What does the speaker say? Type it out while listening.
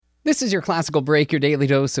This is your Classical Break, your daily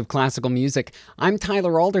dose of classical music. I'm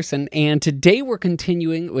Tyler Alderson, and today we're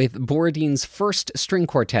continuing with Borodin's First String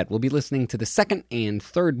Quartet. We'll be listening to the second and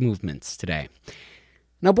third movements today.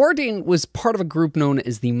 Now, Borodin was part of a group known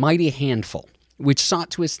as the Mighty Handful, which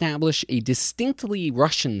sought to establish a distinctly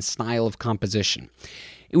Russian style of composition.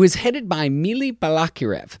 It was headed by Mily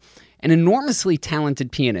Balakirev, an enormously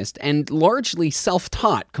talented pianist and largely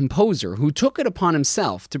self-taught composer who took it upon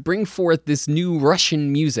himself to bring forth this new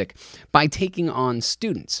Russian music by taking on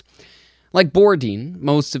students. Like Borodin,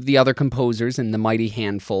 most of the other composers in the Mighty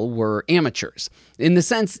Handful were amateurs, in the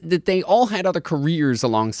sense that they all had other careers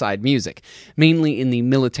alongside music, mainly in the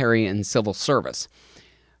military and civil service.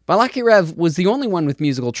 Balakirev was the only one with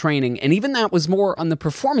musical training, and even that was more on the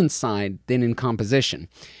performance side than in composition.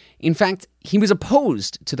 In fact, he was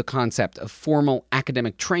opposed to the concept of formal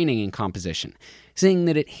academic training in composition, saying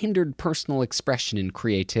that it hindered personal expression and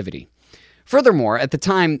creativity. Furthermore, at the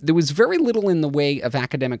time, there was very little in the way of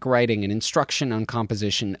academic writing and instruction on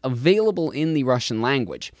composition available in the Russian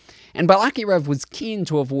language, and Balakirev was keen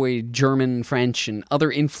to avoid German, French, and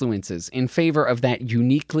other influences in favor of that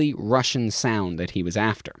uniquely Russian sound that he was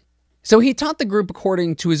after. So he taught the group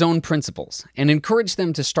according to his own principles and encouraged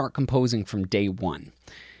them to start composing from day one.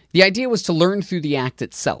 The idea was to learn through the act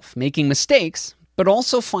itself, making mistakes, but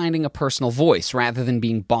also finding a personal voice rather than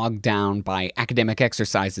being bogged down by academic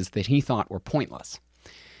exercises that he thought were pointless.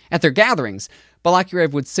 At their gatherings,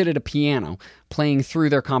 Balakirev would sit at a piano, playing through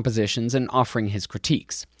their compositions and offering his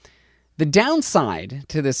critiques. The downside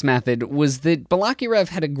to this method was that Balakirev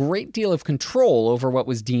had a great deal of control over what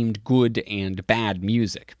was deemed good and bad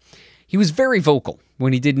music. He was very vocal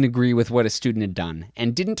when he didn't agree with what a student had done,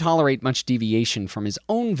 and didn't tolerate much deviation from his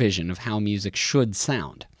own vision of how music should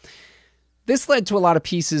sound. This led to a lot of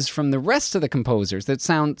pieces from the rest of the composers that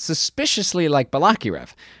sound suspiciously like Balakirev,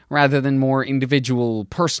 rather than more individual,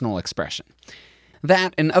 personal expression.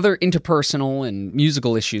 That and other interpersonal and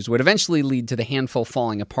musical issues would eventually lead to the Handful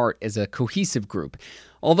falling apart as a cohesive group,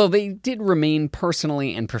 although they did remain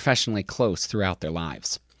personally and professionally close throughout their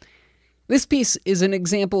lives. This piece is an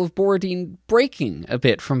example of Borodin breaking a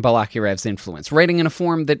bit from Balakirev's influence, writing in a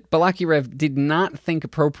form that Balakirev did not think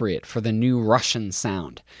appropriate for the new Russian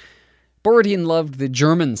sound. Borodin loved the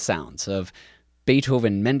German sounds of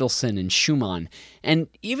Beethoven, Mendelssohn, and Schumann, and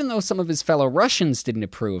even though some of his fellow Russians didn't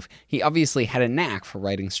approve, he obviously had a knack for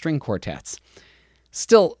writing string quartets.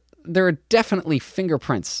 Still, there are definitely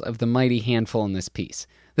fingerprints of the Mighty Handful in this piece.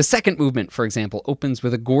 The second movement, for example, opens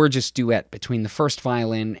with a gorgeous duet between the first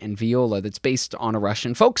violin and viola that's based on a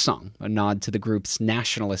Russian folk song, a nod to the group's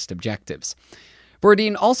nationalist objectives.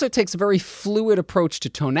 Borodin also takes a very fluid approach to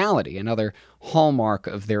tonality, another hallmark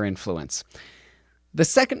of their influence. The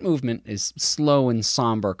second movement is slow and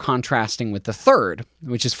somber, contrasting with the third,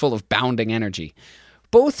 which is full of bounding energy.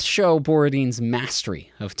 Both show Borodin's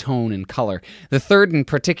mastery of tone and color. The third in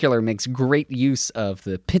particular makes great use of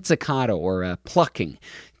the pizzicato, or plucking,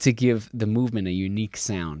 to give the movement a unique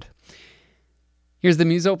sound. Here's the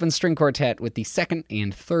Musopen String Quartet with the second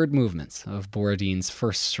and third movements of Borodin's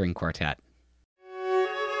First String Quartet.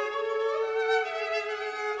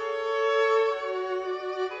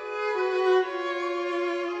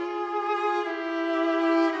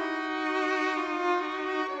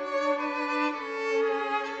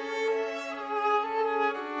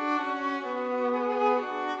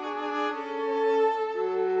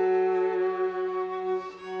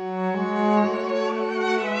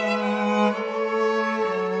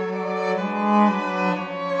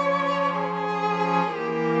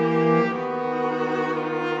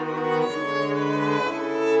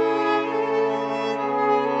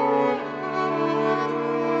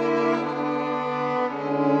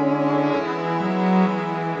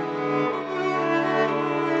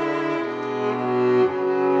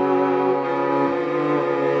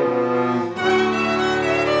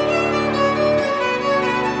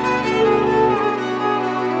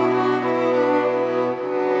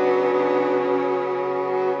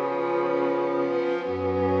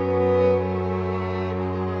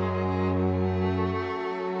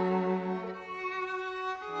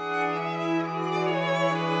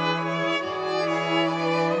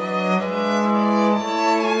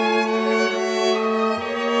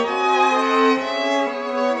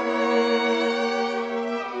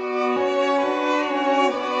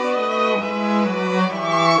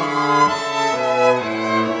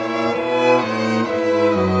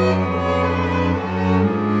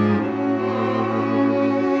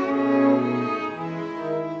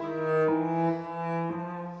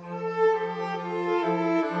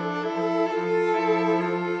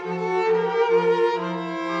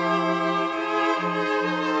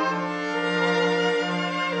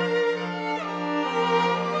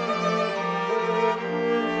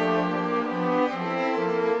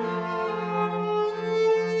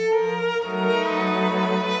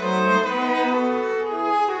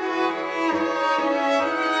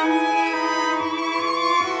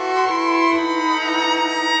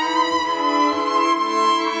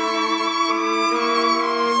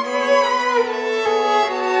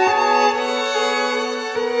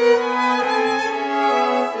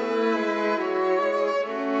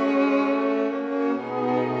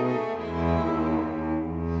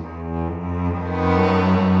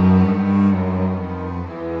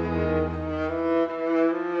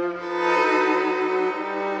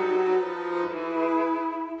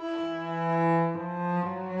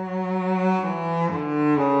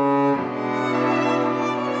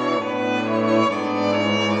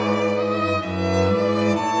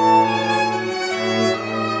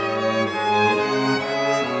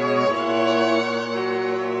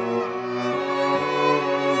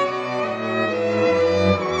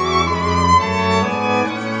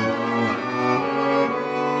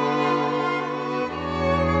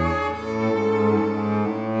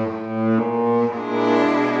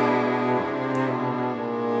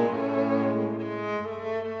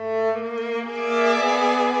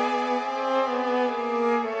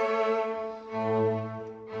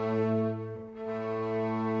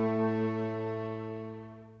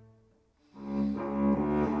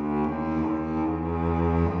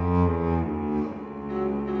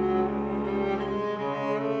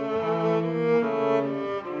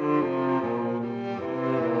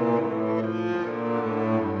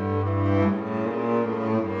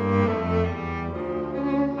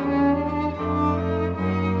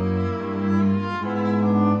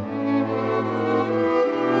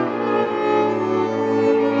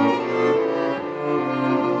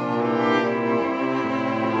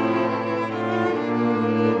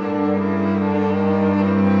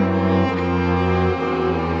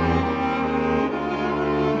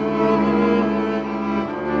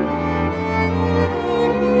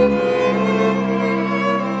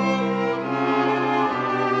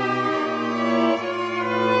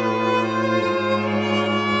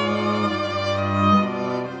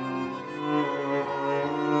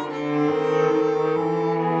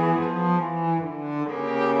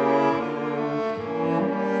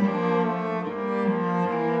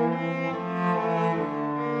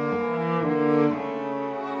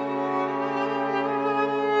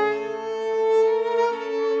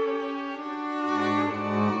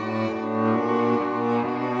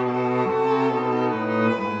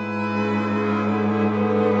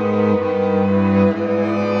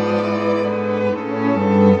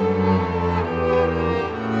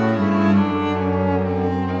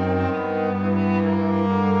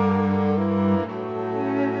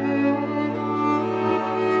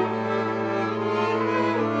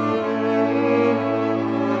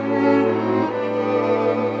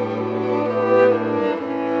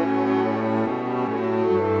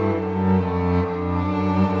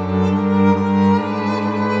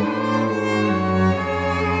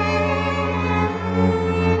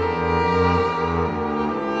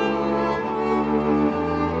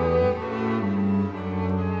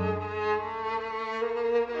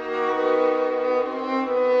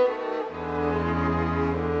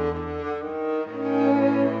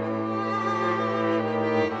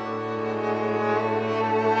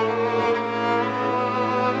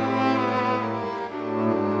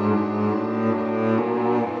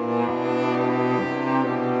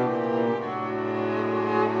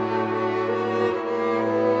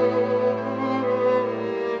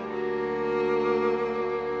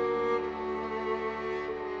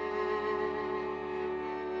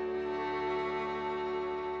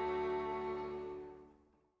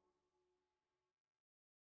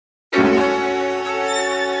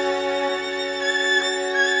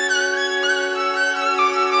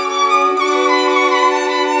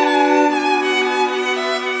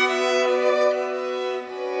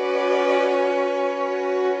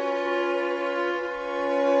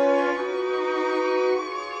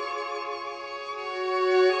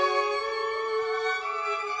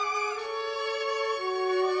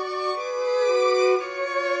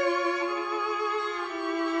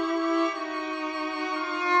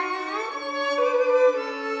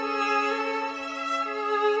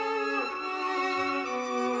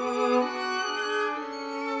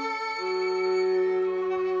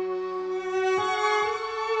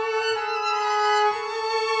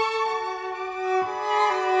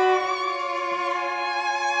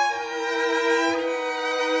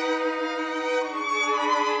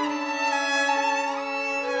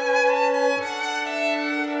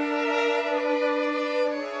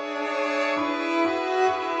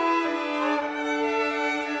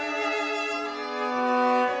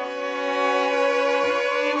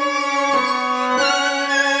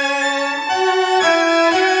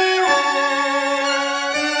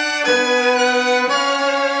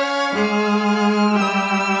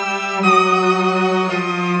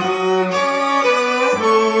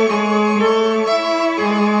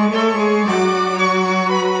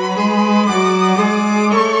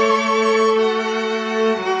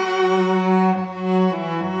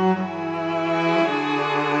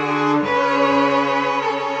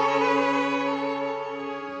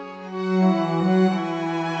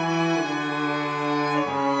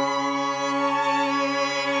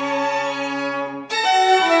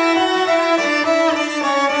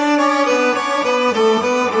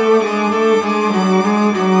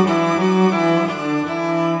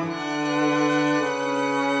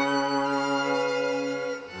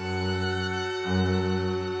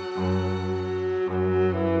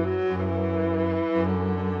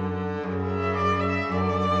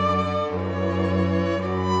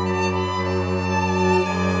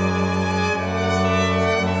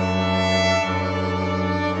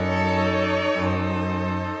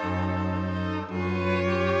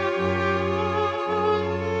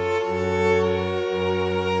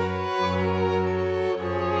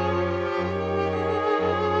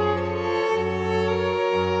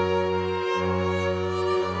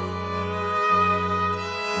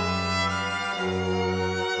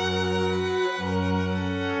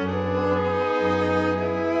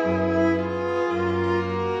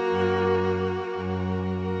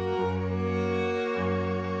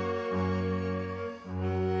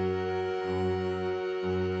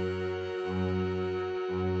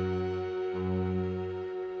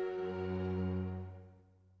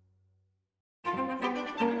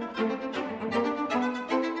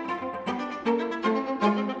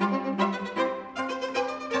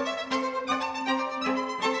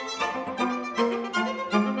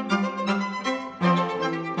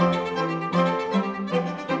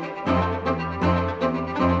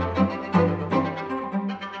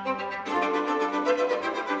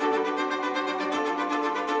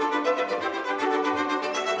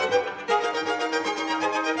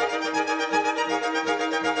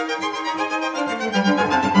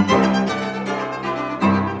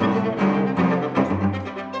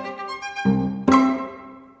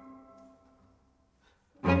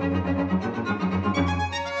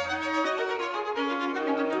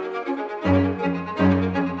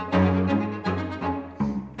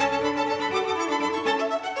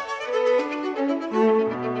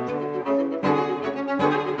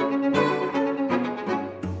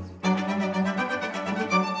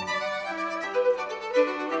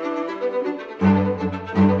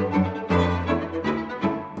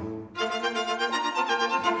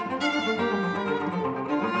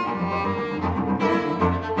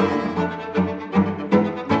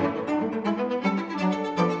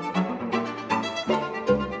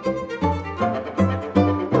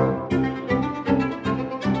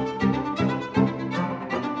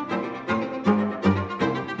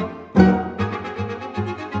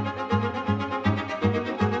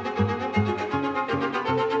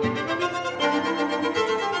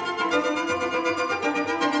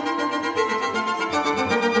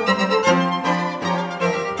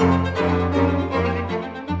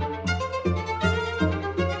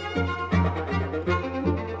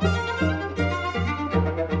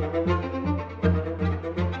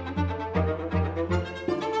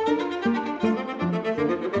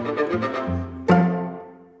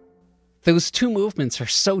 Those two movements are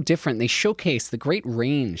so different. They showcase the great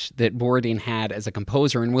range that Borodin had as a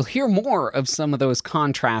composer, and we'll hear more of some of those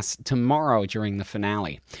contrasts tomorrow during the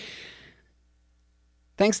finale.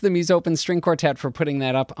 Thanks to the Musopen String Quartet for putting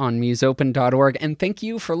that up on musopen.org, and thank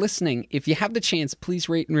you for listening. If you have the chance, please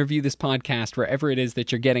rate and review this podcast wherever it is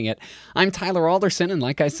that you're getting it. I'm Tyler Alderson, and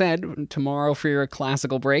like I said, tomorrow for your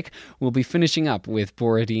classical break, we'll be finishing up with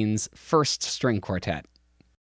Borodin's First String Quartet.